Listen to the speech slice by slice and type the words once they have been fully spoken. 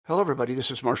Hello, everybody. This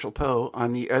is Marshall Poe.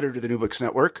 I'm the editor of the New Books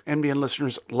Network. NBN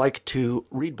listeners like to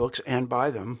read books and buy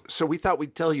them. So we thought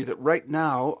we'd tell you that right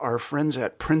now, our friends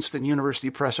at Princeton University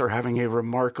Press are having a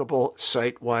remarkable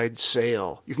site-wide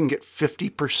sale. You can get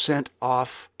 50%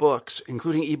 off books,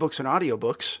 including ebooks and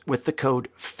audiobooks, with the code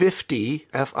 50,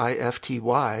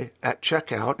 F-I-F-T-Y, at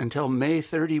checkout until May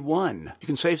 31. You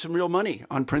can save some real money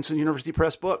on Princeton University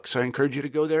Press books. I encourage you to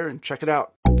go there and check it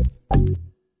out.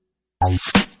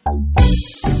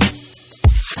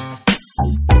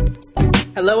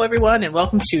 Hello, everyone, and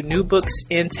welcome to New Books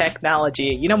in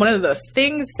Technology. You know, one of the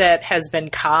things that has been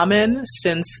common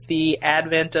since the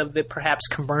advent of the perhaps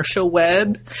commercial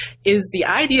web is the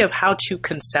idea of how to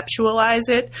conceptualize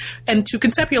it, and to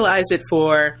conceptualize it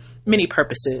for many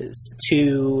purposes,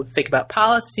 to think about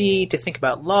policy, to think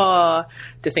about law,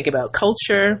 to think about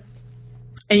culture.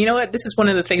 And you know what? This is one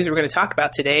of the things we're going to talk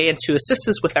about today. And to assist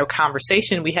us with our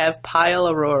conversation, we have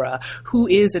Payal Arora, who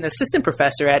is an assistant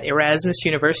professor at Erasmus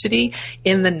University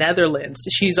in the Netherlands.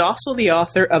 She's also the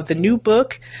author of the new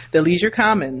book, The Leisure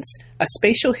Commons, A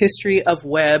Spatial History of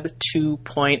Web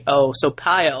 2.0. So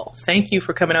Payal, thank you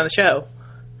for coming on the show.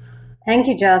 Thank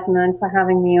you, Jasmine, for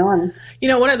having me on. You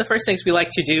know, one of the first things we like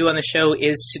to do on the show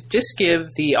is to just give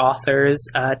the authors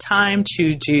time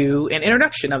to do an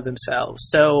introduction of themselves.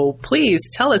 So please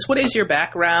tell us, what is your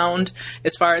background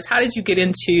as far as how did you get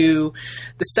into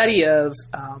the study of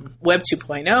Web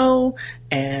 2.0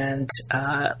 and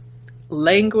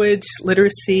language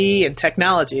literacy and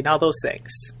technology and all those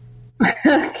things?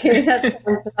 Okay, that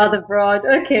sounds rather broad.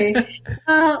 Okay.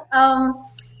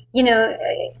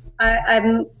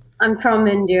 I'm from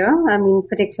India. I mean,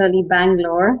 particularly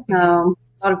Bangalore. A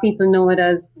lot of people know it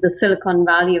as the Silicon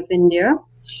Valley of India.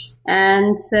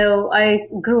 And so I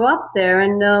grew up there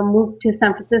and moved to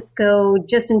San Francisco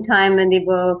just in time when they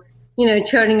were,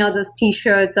 churning out those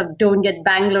T-shirts of "Don't get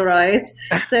Bangalorized."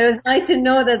 So it was nice to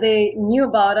know that they knew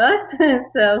about us.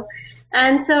 So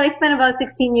I spent about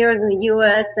 16 years in the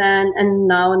U.S. and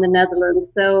now in the Netherlands.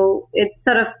 So it's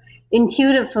sort of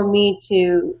intuitive for me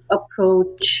to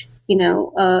approach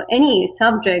any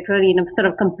subject really in a sort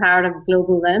of comparative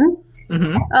global lens.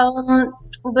 Mm-hmm.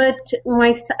 But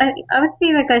I would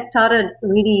say I started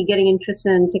really getting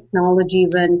interested in technology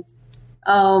when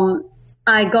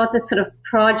I got this sort of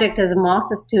project as a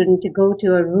master's student to go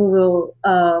to a rural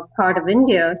part of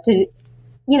India to,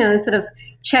 sort of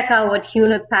check out what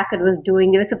Hewlett Packard was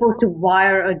doing. They were supposed to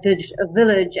wire a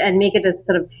village and make it a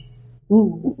sort of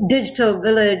digital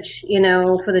village,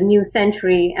 for the new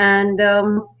century. And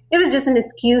it was just an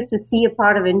excuse to see a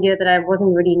part of India that I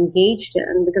wasn't really engaged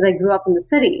in because I grew up in the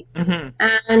city. Mm-hmm.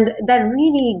 And that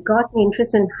really got me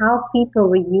interested in how people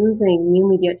were using new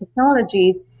media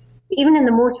technologies, even in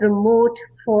the most remote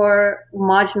for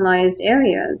marginalized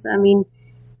areas. I mean,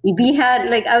 we had,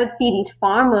 I would see these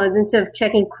farmers, instead of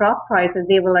checking crop prices,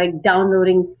 they were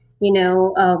downloading,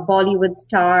 Bollywood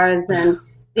stars, and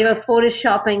they were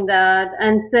photoshopping that.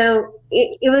 And so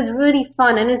it was really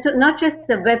fun. And it's not just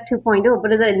the Web 2.0,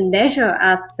 but the leisure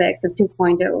aspect of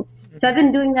 2.0. So I've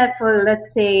been doing that for,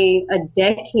 let's say, a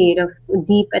decade of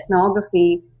deep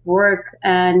ethnography work.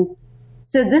 And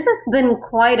so this has been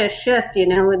quite a shift.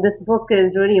 This book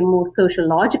is really a more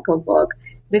sociological book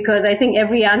because I think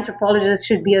every anthropologist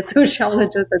should be a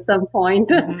sociologist at some point.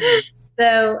 Mm-hmm.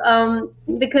 So,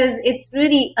 because it's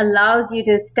really allows you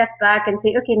to step back and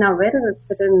say, okay, now where does it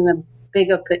fit in the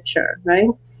bigger picture,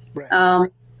 right? Right.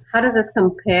 How does this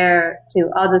compare to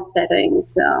other settings?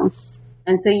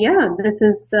 And so, this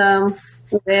is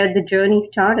where the journey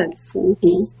started.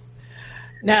 Mm-hmm.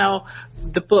 Now,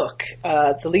 the book,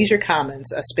 The Leisure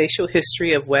Commons, A Spatial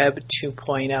History of Web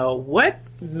 2.0, what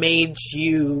made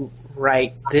you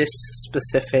write this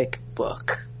specific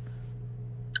book?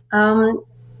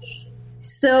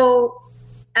 So,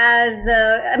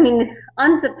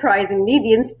 unsurprisingly,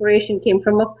 the inspiration came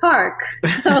from a park.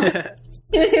 So,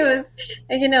 it was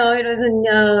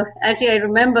actually, I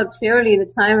remember clearly the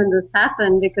time when this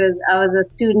happened because I was a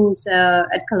student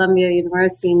at Columbia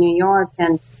University in New York,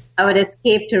 and I would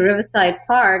escape to Riverside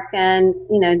Park and,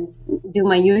 do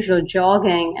my usual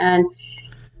jogging. And,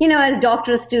 as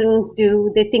doctoral students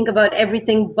do, they think about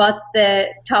everything but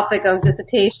the topic of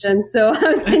dissertation. So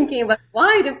I was thinking about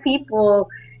why do people,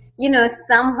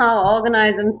 somehow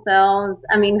organize themselves?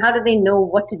 I mean, how do they know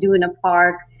what to do in a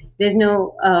park? There's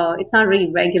no, it's not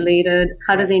really regulated.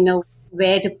 How do they know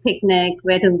where to picnic,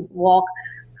 where to walk,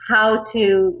 how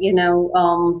to,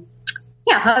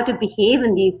 how to behave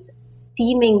in these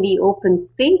seemingly open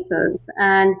spaces?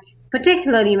 And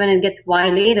particularly when it gets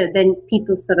violated, then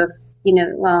people sort of,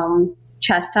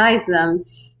 chastise them.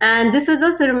 And this was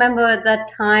also, remember, at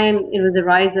that time, it was the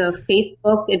rise of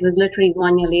Facebook. It was literally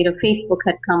 1 year later, Facebook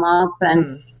had come up,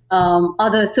 and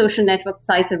other social network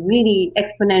sites are really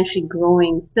exponentially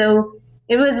growing. So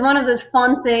it was one of those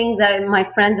fun things that my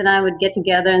friends and I would get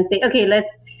together and say, okay,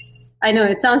 I know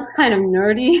it sounds kind of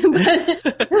nerdy,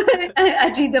 but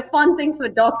actually the fun things for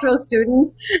doctoral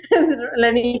students,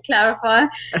 let me clarify,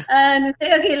 and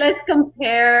say, okay, let's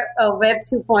compare a Web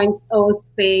 2.0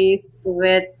 space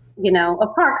with, a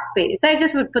park space. I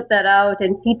just would put that out,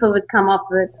 and people would come up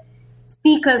with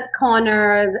speakers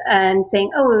corners and saying,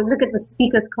 oh, look at the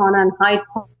speakers corner in Hyde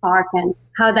Park and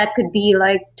how that could be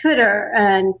like Twitter,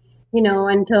 and,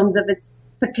 in terms of its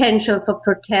potential for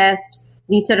protest,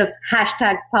 these sort of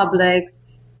hashtag publics.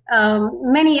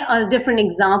 Many different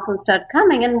examples start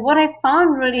coming. And what I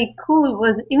found really cool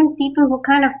was even people who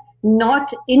kind of not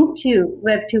into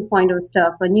Web 2.0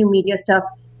 stuff or new media stuff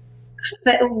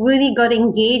really got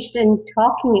engaged in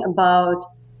talking about,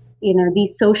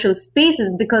 these social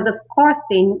spaces, because of course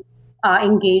they are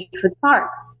engaged with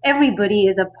parks. Everybody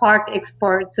is a park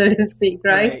expert, so to speak,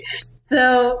 right?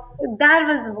 So that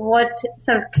was what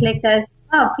sort of clicked as,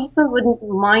 people wouldn't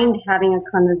mind having a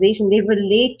conversation. They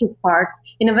relate to parks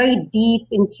in a very deep,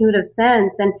 intuitive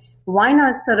sense. And why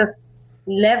not sort of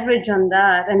leverage on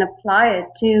that and apply it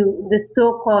to the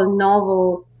so-called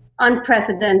novel,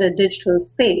 unprecedented digital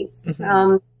space?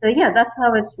 So that's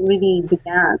how it really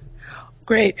began.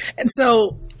 Great. And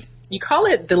so you call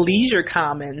it the leisure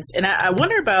commons. And I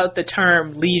wonder about the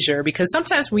term leisure, because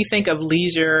sometimes we think of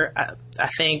leisure, I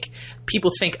think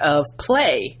people think of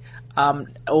play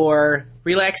or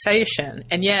relaxation.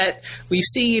 And yet we've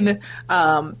seen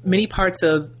many parts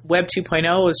of Web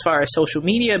 2.0 as far as social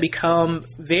media become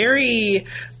very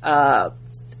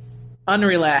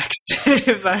unrelaxed,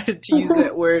 if I had to use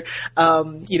that word,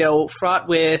 fraught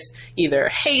with either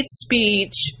hate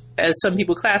speech, as some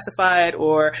people classify it,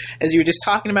 or as you were just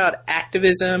talking about,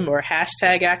 activism or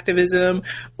hashtag activism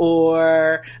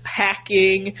or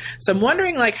hacking. So I'm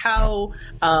wondering how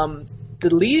the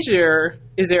leisure,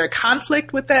 is there a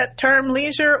conflict with that term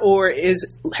leisure, or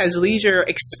has leisure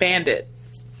expanded?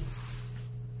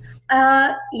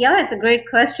 It's a great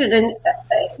question. And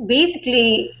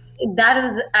basically, that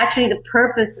is actually the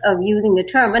purpose of using the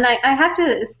term. And I have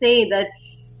to say that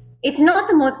it's not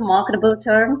the most marketable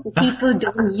term. People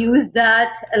don't use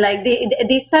that. Like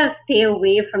they sort of stay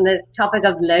away from the topic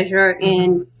of leisure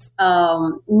in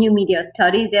new media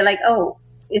studies. They're like, oh,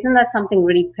 isn't that something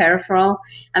really peripheral?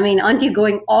 I mean, aren't you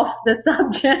going off the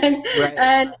subject? Right.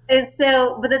 And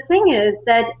so, but the thing is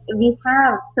that we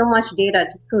have so much data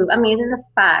to prove. I mean, it is a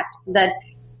fact that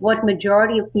what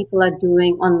majority of people are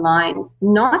doing online,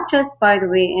 not just, by the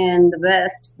way, in the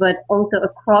West, but also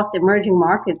across emerging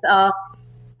markets, are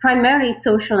primarily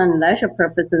social and leisure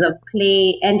purposes of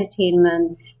play,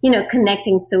 entertainment,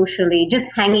 connecting socially, just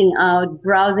hanging out,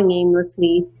 browsing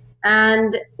aimlessly.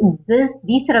 And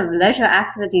these sort of leisure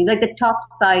activities, like the top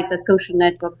sites, the social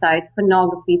network sites,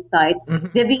 pornography sites,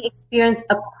 they're being experienced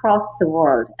across the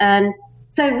world. And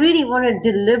so I really want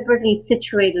to deliberately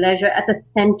situate leisure at the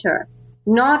center,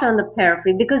 not on the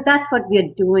periphery, because that's what we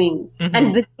are doing.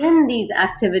 And within these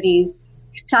activities,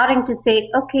 starting to say,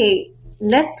 okay,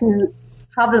 let's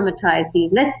problematize these.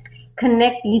 Let's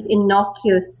connect these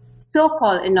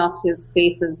so-called innocuous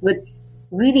spaces with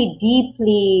really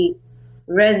deeply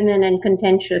resonant and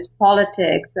contentious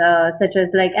politics, such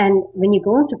as and when you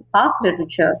go into park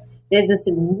literature, there's this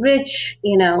rich,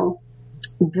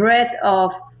 breadth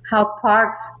of how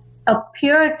parks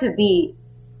appear to be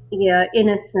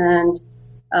innocent,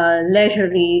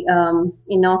 leisurely,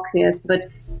 innocuous, but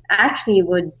actually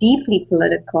were deeply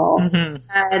political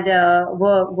and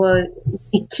were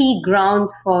the key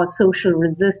grounds for social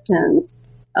resistance,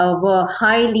 were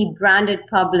highly branded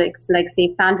publics, like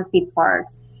say fantasy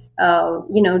parks,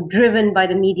 driven by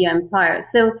the media empire.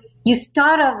 So you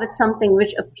start off with something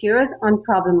which appears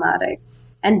unproblematic,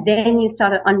 and then you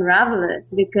start to unravel it,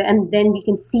 and then we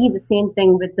can see the same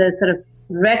thing with the sort of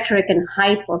rhetoric and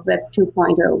hype of Web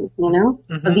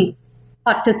 2.0, of these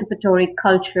participatory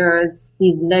cultures,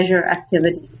 these leisure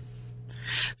activities.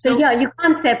 So you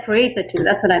can't separate the two.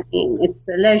 That's what I mean. It's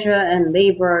leisure and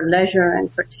labor, leisure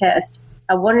and protest.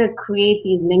 I wanted to create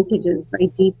these linkages very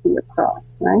deeply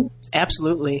across, right?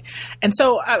 Absolutely. And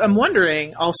so I'm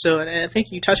wondering also, and I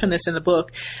think you touch on this in the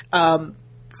book,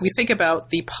 we think about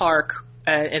the park,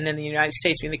 and in the United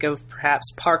States, we think of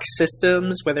perhaps park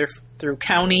systems, whether through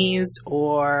counties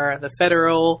or the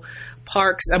federal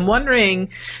parks. I'm wondering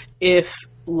if,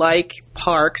 like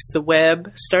parks, the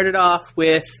web started off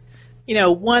with,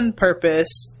 one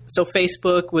purpose. So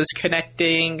Facebook was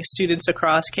connecting students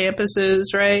across campuses,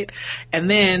 right? And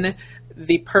then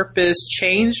the purpose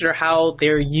changed or how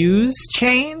their use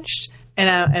changed,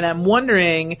 and I'm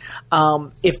wondering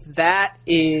if that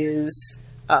is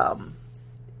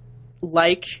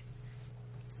like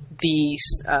the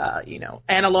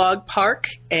analog park,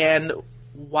 and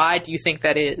why do you think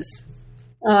that is?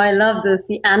 Oh, I love this,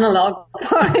 the analog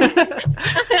park.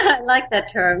 I like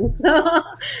that term. So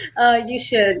you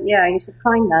should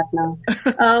coin that now.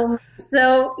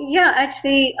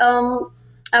 Actually,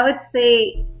 I would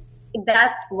say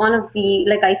that's one of the,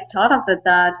 like, I start off with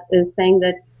that, is saying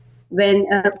that when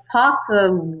parks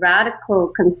were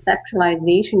radical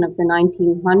conceptualization of the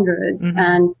 1900s, mm-hmm.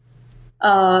 and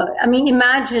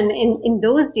imagine in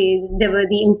those days, there were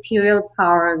the imperial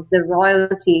powers, the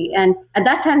royalty, and at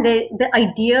that time, the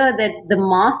idea that the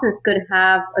masses could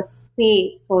have a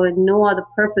space for no other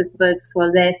purpose but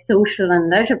for their social and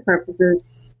leisure purposes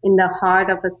in the heart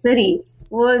of a city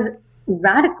was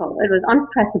radical. It was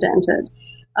unprecedented.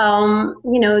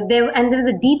 There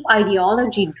was a deep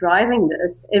ideology driving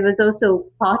this. It was also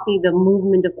partly the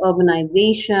movement of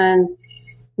urbanization,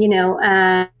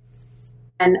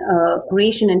 and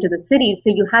migration into the cities.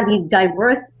 So you had these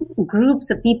diverse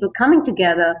groups of people coming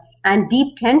together and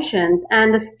deep tensions,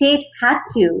 and the state had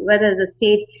to, whether the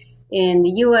state in the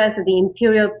US or the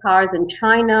imperial powers in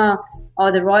China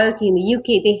or the royalty in the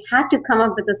UK, they had to come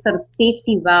up with a sort of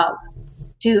safety valve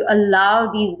to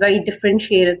allow these very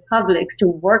differentiated publics to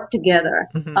work together.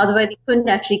 Mm-hmm. Otherwise, they couldn't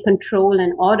actually control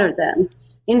and order them.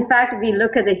 In fact, if we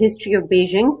look at the history of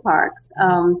Beijing parks,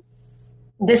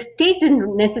 the state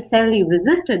didn't necessarily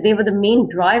resist it. They were the main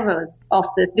drivers of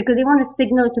this because they wanted to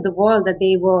signal to the world that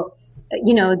they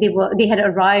had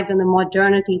arrived on the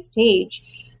modernity stage.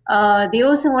 They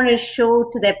also wanted to show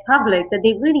to their public that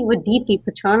they really were deeply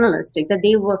paternalistic, that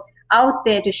they were out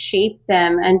there to shape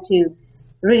them and to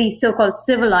really so-called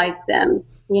civilize them,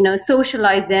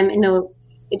 socialize them,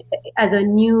 as a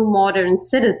new modern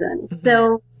citizen. Mm-hmm.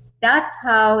 So that's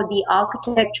how the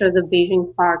architecture of the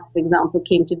Beijing parks, for example,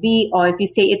 came to be. Or if you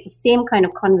say it's the same kind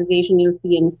of conversation you'll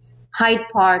see in Hyde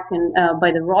Park and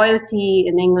by the royalty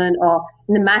in England, or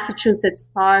in the Massachusetts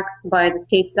parks by the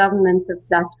state governments of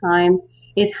that time,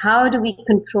 is how do we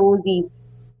control these,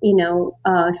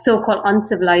 so-called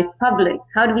uncivilized publics?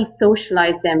 How do we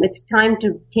socialize them? It's time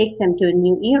to take them to a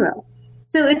new era.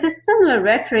 So it's a similar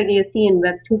rhetoric you see in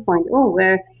Web 2.0,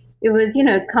 where it was,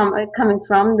 coming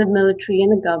from the military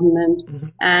and the government. Mm-hmm.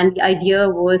 And the idea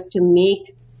was to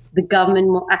make the government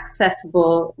more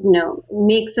accessible,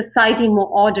 make society more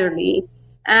orderly.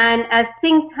 And as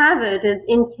things have it, is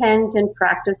intent and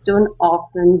practice don't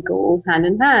often go hand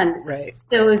in hand. Right.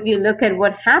 So if you look at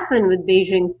what happened with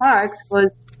Beijing parks,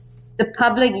 was the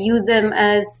public used them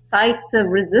as sites of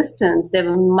resistance. There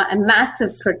were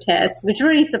massive protests, which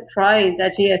really surprised,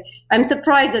 actually. I'm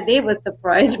surprised that they were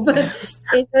surprised, but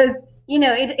it was,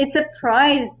 it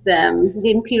surprised them,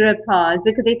 the imperial powers,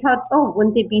 because they thought,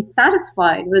 wouldn't they be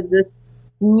satisfied with this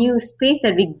new space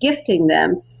that we're gifting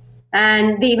them?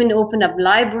 And they even opened up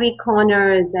library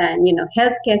corners and,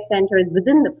 healthcare centers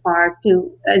within the park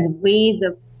as ways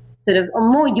of sort of a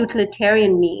more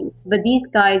utilitarian means. But these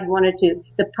guys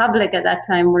the public at that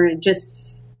time were just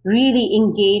really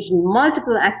engaged in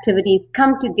multiple activities,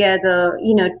 come together,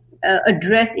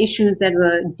 address issues that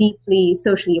were deeply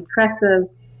socially oppressive.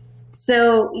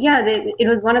 So, it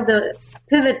was one of the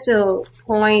pivotal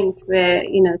points where,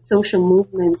 social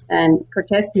movements and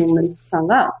protest movements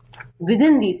sprung up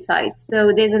within these sites.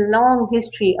 So there's a long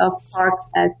history of parks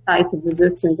as sites of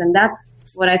resistance, and that's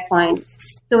what I find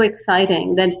so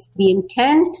exciting, that the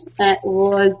intent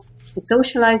was to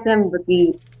socialize them, but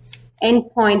the end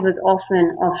point was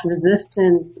often of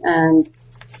resistance and,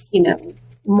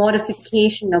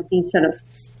 modification of these sort of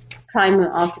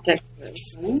primal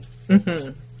architectures. Right?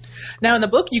 Mm-hmm. Now, in the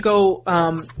book, you go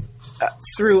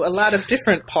through a lot of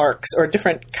different parks or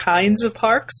different kinds of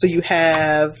parks. So you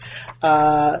have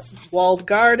walled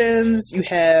gardens, you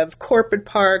have corporate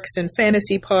parks and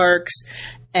fantasy parks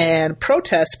and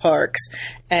protest parks.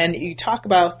 And you talk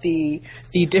about the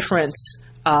difference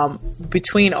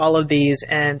between all of these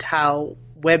and how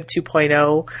Web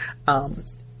 2.0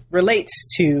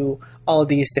 relates to all of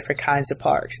these different kinds of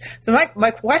parks. So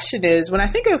my question is, when I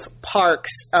think of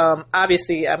parks,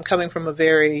 obviously I'm coming from a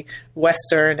very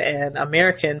Western and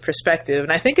American perspective.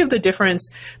 And I think of the difference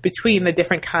between the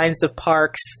different kinds of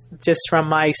parks just from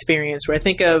my experience, where I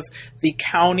think of the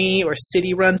county or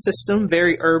city-run system,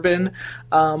 very urban,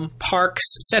 parks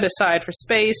set aside for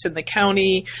space, and the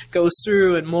county goes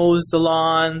through and mows the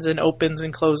lawns and opens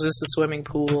and closes the swimming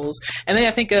pools. And then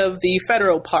I think of the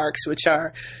federal parks, which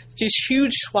are just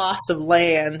huge swaths of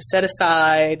land set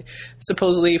aside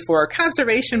supposedly for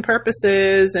conservation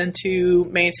purposes and to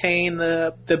maintain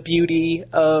the beauty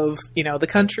of, the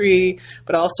country,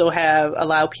 but also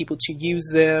allow people to use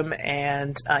them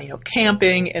and,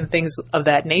 camping and things of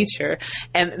that nature.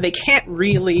 And they can't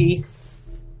really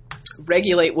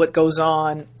regulate what goes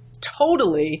on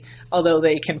totally, although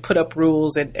they can put up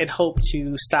rules and hope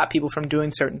to stop people from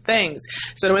doing certain things.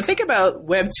 So when I think about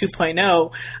Web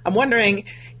 2.0, I'm wondering,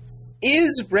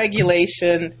 is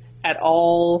regulation at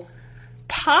all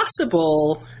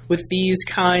possible with these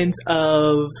kinds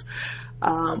of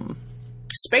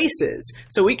spaces?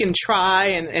 So we can try,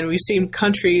 and we've seen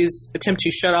countries attempt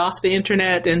to shut off the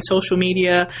internet and social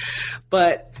media,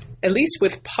 but at least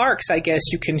with parks, I guess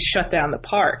you can shut down the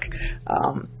park.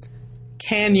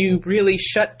 Can you really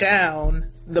shut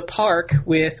down the park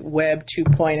with Web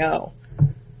 2.0?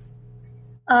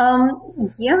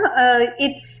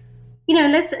 It's,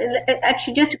 let's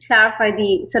actually just to clarify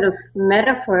the sort of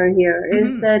metaphor here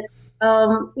is that,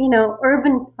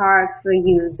 urban parks were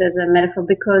used as a metaphor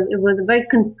because it was a very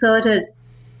concerted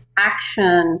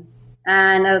action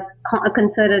and a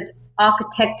concerted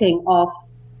architecting of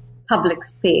public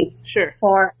space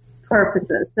for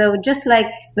purposes. So just like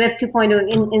Web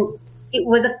 2.0 it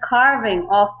was a carving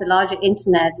of the larger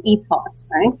internet ethos,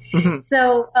 right? Mm-hmm.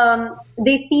 So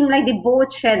they seem like they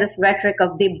both share this rhetoric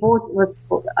of they both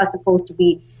are supposed to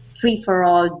be free for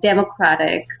all,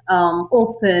 democratic,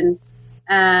 open,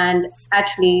 and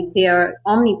actually they're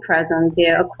omnipresent.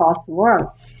 They're across the world.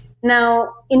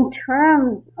 Now, in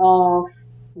terms of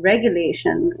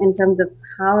regulation, in terms of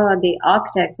how are they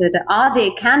architected,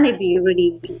 can they be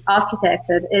really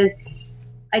architected is,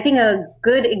 I think a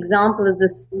good example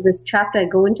is this chapter I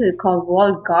go into called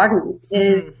walled gardens.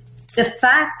 Is the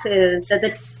fact is that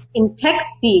in tech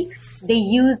speak they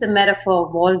use the metaphor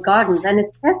of walled gardens, and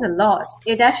it says a lot.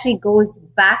 It actually goes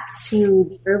back to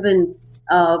the urban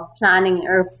planning and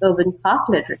urban park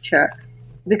literature,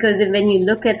 because when you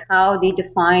look at how they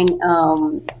define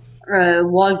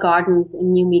walled gardens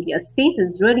in new media spaces,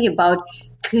 it's really about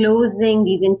closing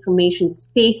these information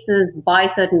spaces by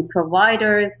certain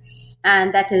providers.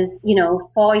 And that is,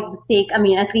 for the sake, at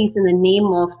least in the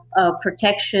name of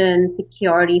protection,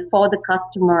 security for the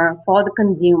customer, for the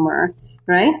consumer,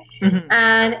 right? Mm-hmm.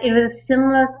 And it was a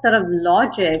similar sort of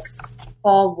logic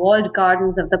for walled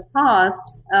gardens of the past.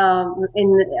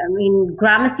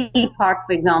 Gramercy Park,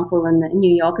 for example, in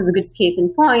New York is a good case in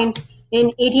point.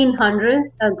 In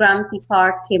 1800s, Gramercy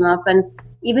Park came up, and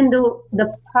even though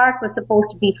the park was supposed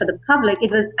to be for the public,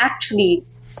 it was actually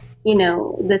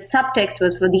the subtext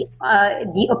was for the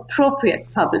appropriate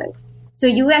public. So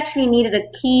you actually needed a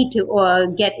key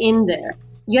to get in there.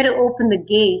 You had to open the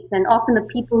gates, and often the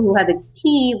people who had the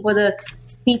key were the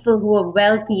people who were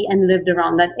wealthy and lived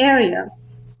around that area.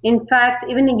 In fact,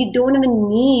 you don't even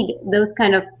need those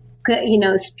kind of,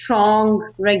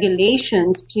 strong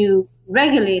regulations to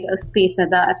regulate a space like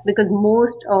that, because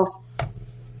most of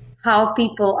how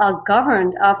people are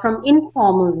governed are from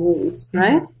informal rules,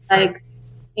 right? Mm-hmm. Like,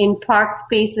 in park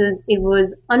spaces, it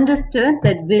was understood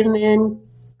that women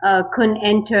couldn't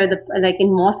enter like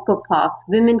in Moscow parks,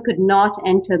 women could not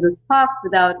enter those parks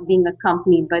without being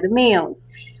accompanied by the males.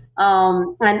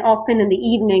 And often in the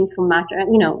evenings for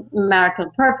marital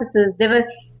purposes, there were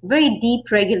very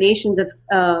deep regulations of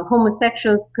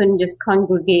homosexuals couldn't just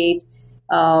congregate,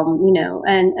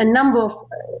 and a number of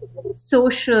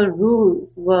social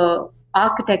rules were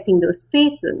architecting those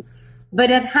spaces. But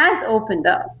it has opened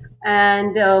up.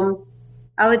 And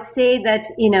I would say that,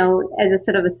 as a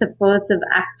sort of a subversive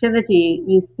activity,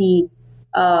 you see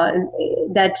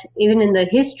that even in the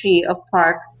history of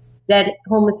parks, that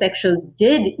homosexuals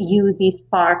did use these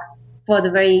parks for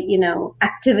the very,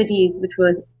 activities which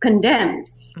were condemned.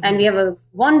 Mm-hmm. And we have a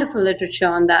wonderful literature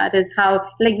on that, is how,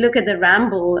 look at the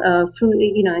ramble,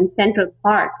 in Central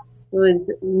Park was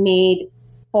made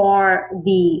for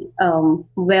the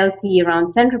wealthy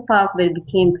around Central Park, where it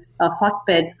became a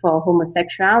hotbed for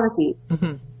homosexuality.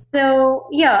 Mm-hmm. So,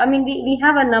 we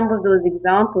have a number of those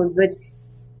examples, but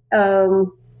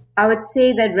I would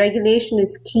say that regulation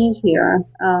is key here.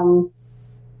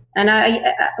 And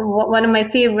one of my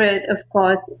favorite, of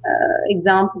course,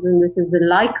 examples in this is the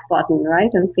like button, right,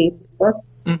 on Facebook.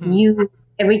 Mm-hmm.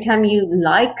 every time you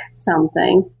like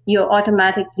something, you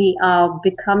automatically are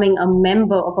becoming a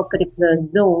member of a particular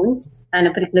zone and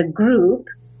a particular group.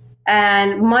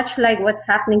 And much like what's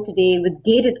happening today with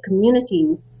gated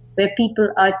communities, where people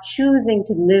are choosing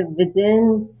to live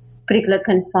within particular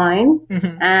confines,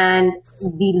 and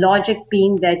the logic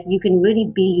being that you can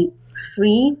really be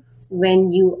free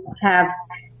when you have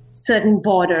certain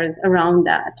borders around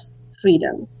that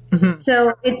freedom.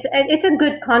 So it's a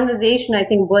good conversation. I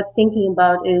think worth thinking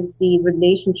about is the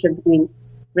relationship between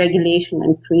regulation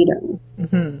and freedom.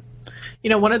 You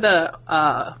know, one of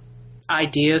the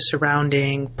ideas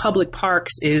surrounding public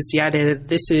parks is the idea that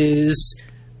this is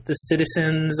the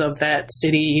citizens of that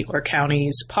city or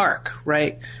county's park,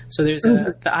 right? So there's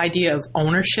the idea of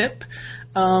ownership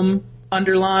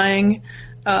underlying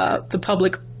the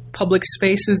public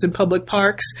spaces and public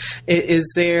parks.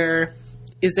 Is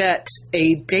that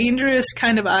a dangerous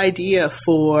kind of idea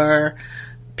for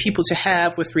people to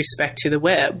have with respect to the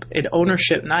web? An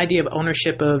idea of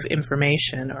ownership of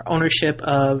information or ownership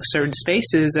of certain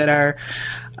spaces that are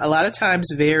a lot of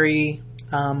times very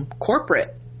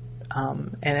corporate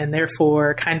and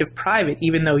therefore kind of private,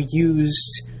 even though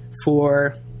used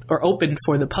for or open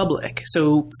for the public.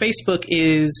 So Facebook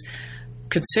is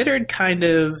considered kind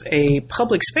of a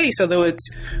public space, although it's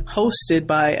hosted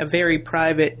by a very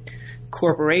private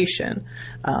corporation.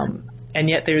 And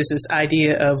yet there's this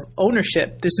idea of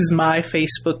ownership. This is my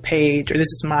Facebook page, or this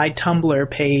is my Tumblr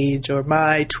page, or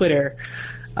my Twitter.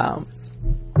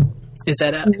 Is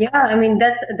that Yeah, I mean,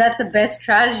 that's the best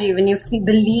strategy when you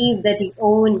believe that you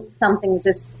own something,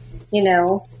 just, when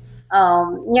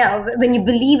you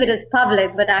believe it is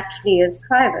public, but actually is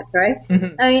private, right?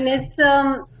 I mean, it's,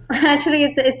 actually,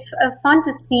 it's fun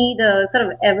to see the sort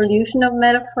of evolution of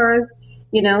metaphors.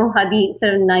 How the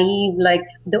sort of naive, like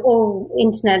the old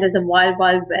internet is a wild,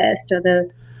 wild west, or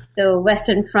the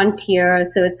western frontier.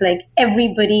 So it's like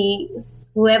everybody,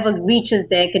 whoever reaches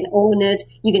there can own it.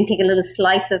 You can take a little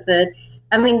slice of it.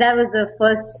 I mean, that was the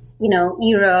first,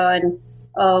 era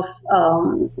of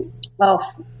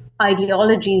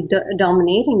ideology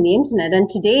dominating the internet. And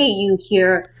today you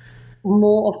hear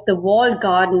more of the walled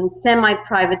garden,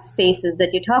 semi-private spaces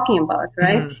that you're talking about,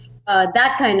 right?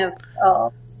 That kind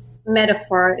of,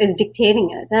 metaphor is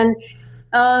dictating it. And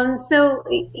I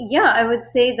would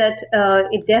say that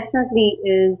it definitely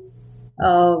is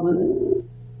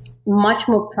much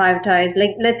more privatized.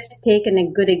 Like, let's take a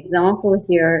good example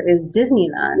here is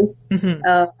Disneyland.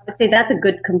 I would say that's a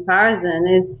good comparison.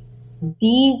 Is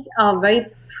these are very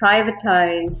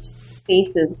privatized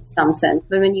spaces in some sense,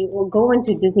 but when you go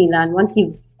into Disneyland, once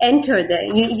you enter there,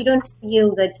 you don't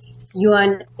feel that you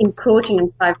are encroaching in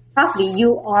private property. These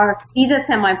are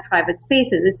semi-private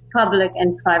spaces. It's public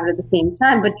and private at the same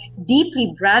time, but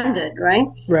deeply branded, right?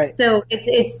 Right. So it's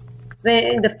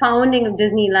the founding of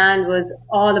Disneyland was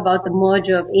all about the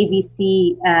merger of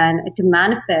ABC and to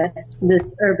manifest this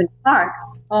urban park.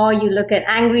 Or you look at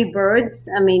Angry Birds.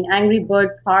 I mean, Angry Bird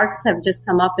parks have just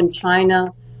come up in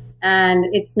China, and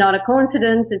it's not a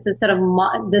coincidence. It's a sort of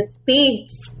the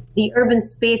space. The urban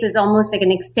space is almost like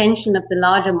an extension of the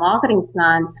larger marketing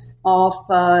plan of,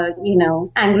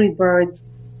 Angry Birds,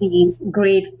 the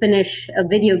great Finnish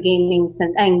video gaming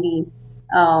and the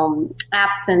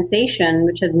app sensation,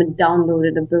 which has been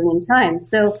downloaded 1 billion times.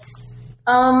 So,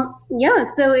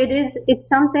 it's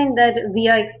something that we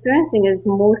are experiencing as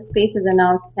most spaces are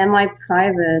now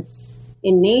semi-private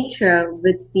in nature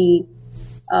with the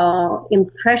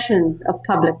impressions of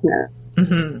publicness.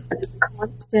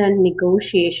 Constant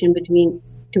negotiation between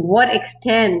to what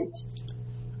extent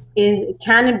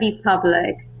can it be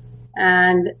public,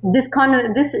 and this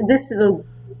will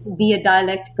be a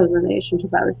dialectical relationship,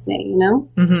 I would say,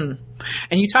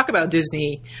 And you talk about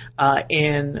Disney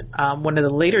in one of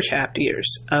the later chapters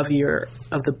of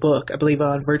the book, I believe,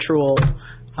 on virtual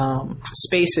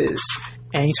spaces,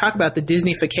 and you talk about the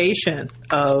Disneyfication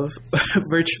of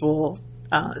virtual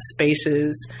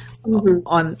spaces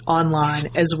online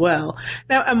as well.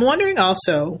 Now, I'm wondering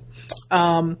also,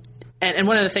 and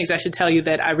one of the things I should tell you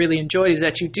that I really enjoyed is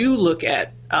that you do look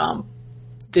at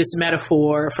this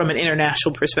metaphor from an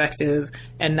international perspective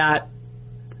and not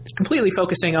completely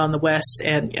focusing on the West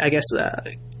and I guess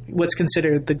what's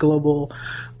considered the global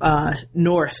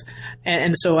North.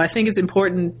 And so I think it's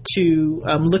important to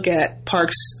look at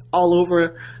parks all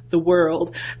over the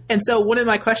world. And so one of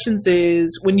my questions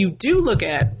is, when you do look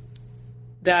at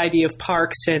the idea of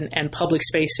parks and public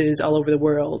spaces all over the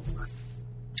world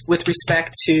with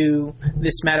respect to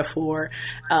this metaphor,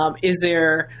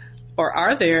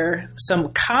 are there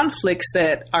some conflicts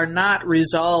that are not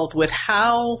resolved with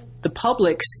how the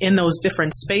publics in those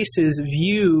different spaces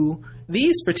view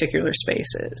these particular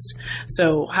spaces.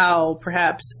 So how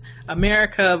perhaps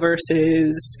America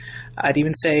versus, I'd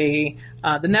even say,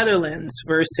 the Netherlands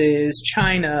versus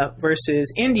China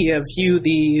versus India view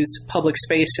these public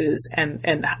spaces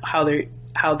and how they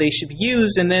should be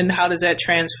used, and then how does that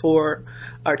transfer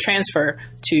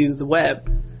to the web?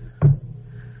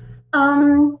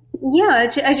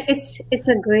 It's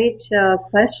a great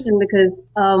question because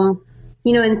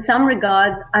in some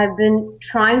regards I've been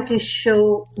trying to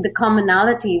show the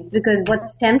commonalities, because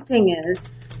what's tempting is,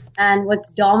 and what's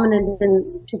dominant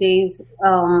in today's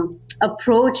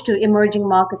approach to emerging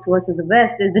markets versus the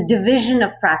West, is the division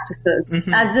of practices,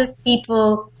 as if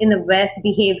people in the West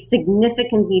behave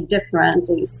significantly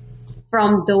differently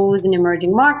from those in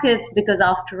emerging markets, because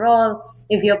after all,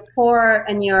 if you're poor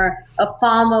and you're a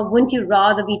farmer, wouldn't you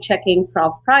rather be checking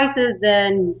crop prices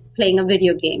than playing a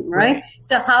video game, right?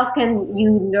 So how can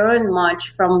you learn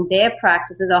much from their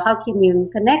practices, or how can you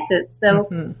connect it? So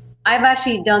I've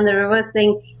actually done the reverse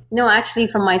thing. Actually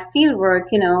from my field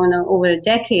work, over a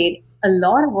decade, a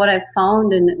lot of what I've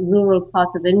found in rural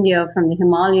parts of India, from the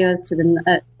Himalayas to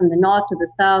from the north to the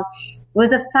south, was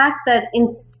the fact that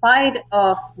in spite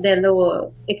of their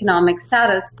lower economic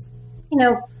status,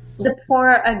 the poor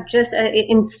are just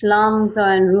in slums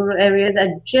or in rural areas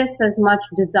are just as much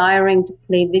desiring to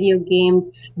play video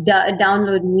games,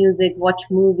 download music, watch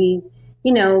movies.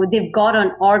 They've got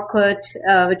on Orkut,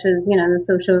 which is, the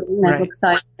social network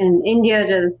site in India,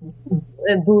 just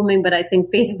booming, but I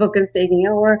think Facebook is taking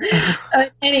over.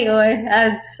 Anyway,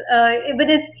 but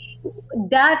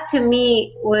that to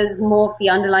me was more of the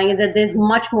underlying, is that there's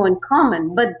much more in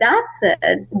common. But that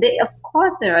said, of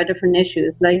course there are different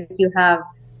issues. Like you have,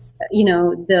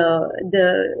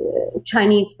 the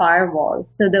Chinese firewall.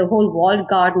 So the whole walled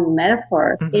garden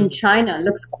metaphor in China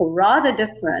looks rather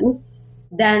different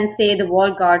than, say, the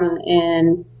walled garden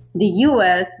in the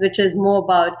U.S., which is more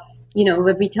about,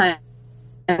 every time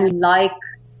we like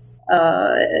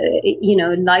a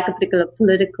particular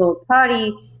political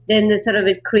party, then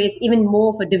it creates even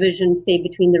more of a division, say,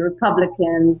 between the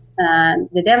Republicans and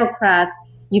the Democrats.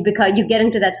 You get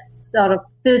into that sort of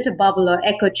filter bubble or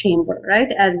echo chamber, right,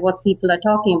 as what people are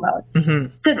talking about.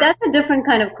 So that's a different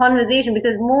kind of conversation,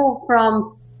 because more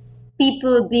from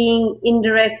people being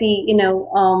indirectly,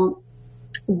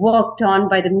 worked on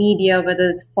by the media,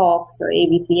 whether it's Fox or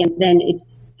ABC, and then it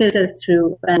filters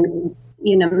through and,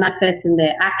 manifests in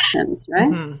their actions,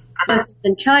 right? Versus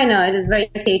in China, it is very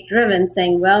state-driven,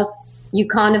 saying, well, you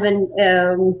can't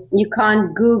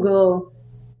Google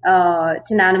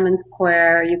Tiananmen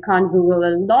Square, you can't Google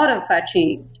a lot of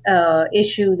actually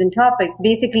issues and topics.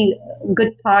 Basically,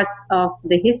 good parts of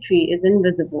the history is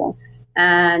invisible.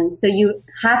 And so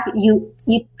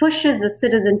it pushes the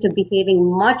citizen to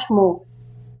behaving much more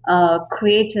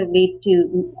creatively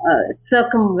to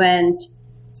circumvent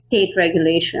state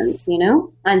regulations,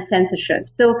 and censorship.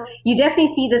 So you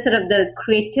definitely see the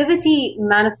creativity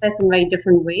manifest in very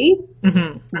different ways,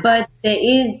 but there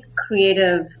is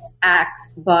creative acts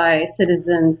by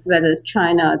citizens, whether it's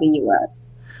China or the U.S.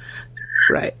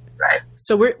 Right.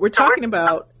 So we're talking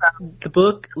about the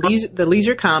book, The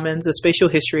Leisure Commons, A Spatial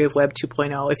History of Web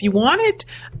 2.0. If you wanted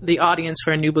the audience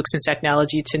for New Books in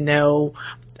Technology to know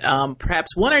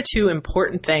perhaps one or two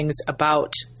important things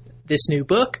about this new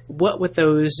book, what would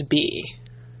those be?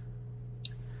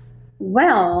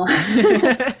 Well,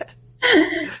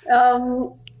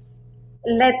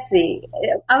 let's see.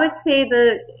 I would say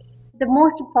the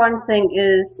most important thing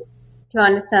is to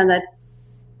understand that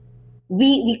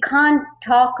we can't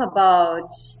talk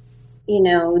about,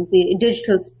 the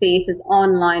digital space as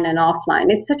online and offline.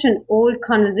 It's such an old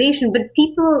conversation, but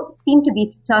people seem to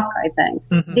be stuck, I think.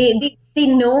 They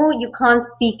know you can't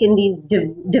speak in these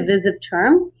divisive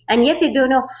terms, and yet they don't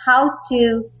know how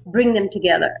to bring them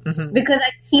together. Because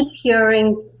I keep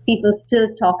hearing people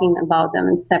still talking about them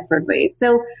in separate ways.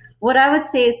 So what I would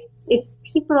say is, if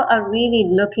people are really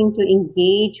looking to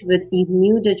engage with these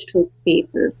new digital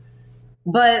spaces,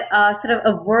 but sort of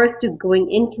averse to going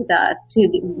into that,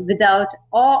 without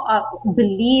or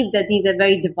believe that these are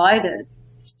very divided,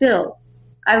 still,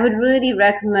 I would really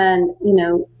recommend,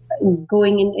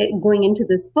 going into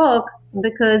this book,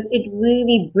 because it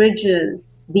really bridges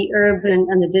the urban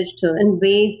and the digital in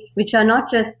ways which are not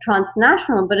just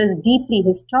transnational, but is deeply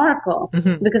historical.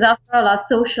 Because after all, our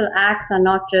social acts are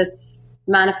not just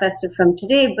manifested from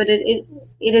today, but it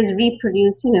is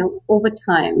reproduced, over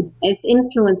time. It's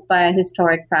influenced by our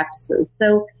historic practices.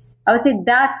 So I would say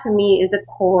that to me is the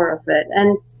core of it.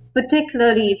 And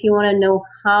particularly if you want to know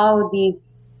how these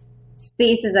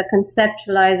spaces are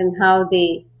conceptualized and how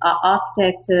they are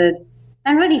architected,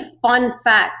 and really fun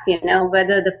facts,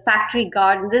 whether the factory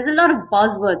garden, there's a lot of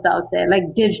buzzwords out there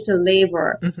like digital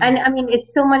labor. Mm-hmm. And I mean,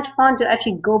 it's so much fun to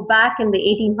actually go back in the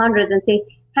 1800s and say,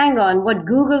 hang on, what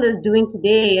Google is doing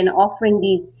today and offering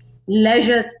these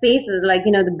leisure spaces like,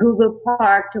 the Google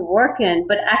Park to work in,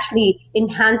 but actually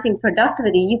enhancing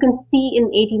productivity. You can see in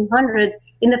 1800s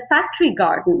in the factory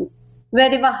gardens where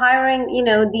they were hiring,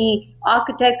 the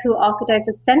architects who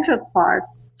architected Central Park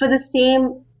for the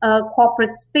same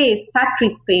corporate space, factory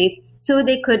space, so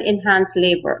they could enhance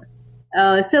labor.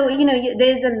 There's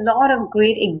a lot of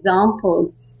great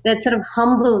examples that sort of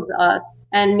humbles us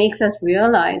and makes us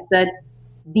realize that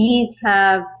these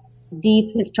have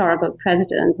deep historical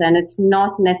precedents, and it's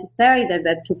not necessary that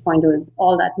Web 2.0 is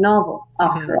all that novel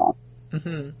after all.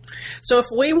 Mm-hmm. So if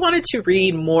we wanted to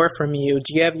read more from you,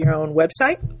 do you have your own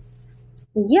website?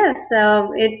 Yes,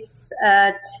 it's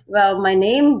at, my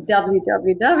name,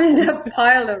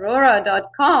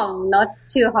 www.pyleaurora.com. Not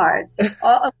too hard.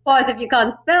 Of course, if you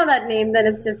can't spell that name, then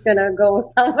it's just going to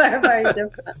go somewhere very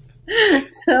different.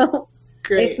 So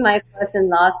Great. It's my first and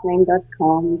last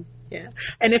name.com. Yeah.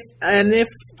 And if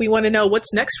we want to know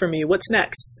what's next from you, what's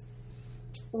next?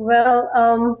 Well,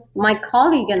 my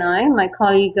colleague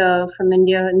from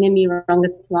India, Nimi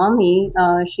Rangaswamy,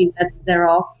 she's at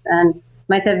Xerox, and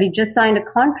myself, we just signed a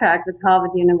contract with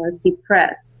Harvard University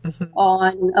Press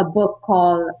on a book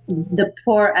called The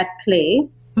Poor at Play,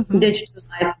 Digital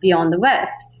Life Beyond the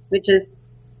West, which is,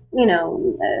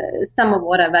 some of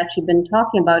what I've actually been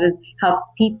talking about is how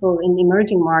people in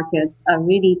emerging markets are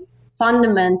really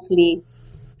fundamentally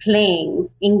playing,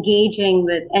 engaging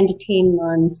with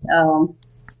entertainment,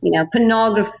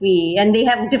 pornography, and they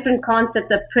have different concepts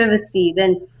of privacy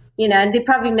than, and they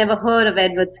probably never heard of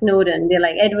Edward Snowden. They're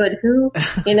like, Edward who?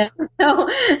 So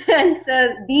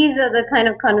these are the kind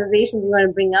of conversations we want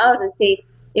to bring out and say,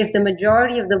 if the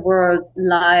majority of the world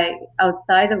lie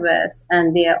outside the West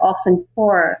and they are often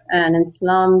poor and in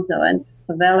slums or in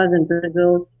favelas in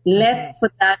Brazil, let's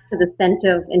put that to the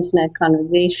center of internet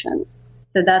conversation.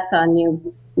 So that's our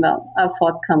our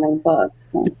forthcoming book.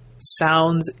 So.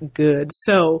 Sounds good.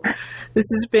 So this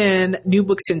has been New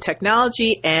Books in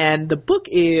Technology, and the book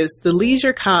is The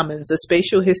Leisure Commons, A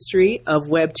Spatial History of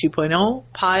Web 2.0.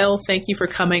 Pyle, thank you for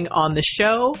coming on the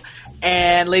show.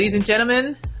 And ladies and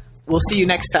gentlemen, we'll see you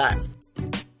next time.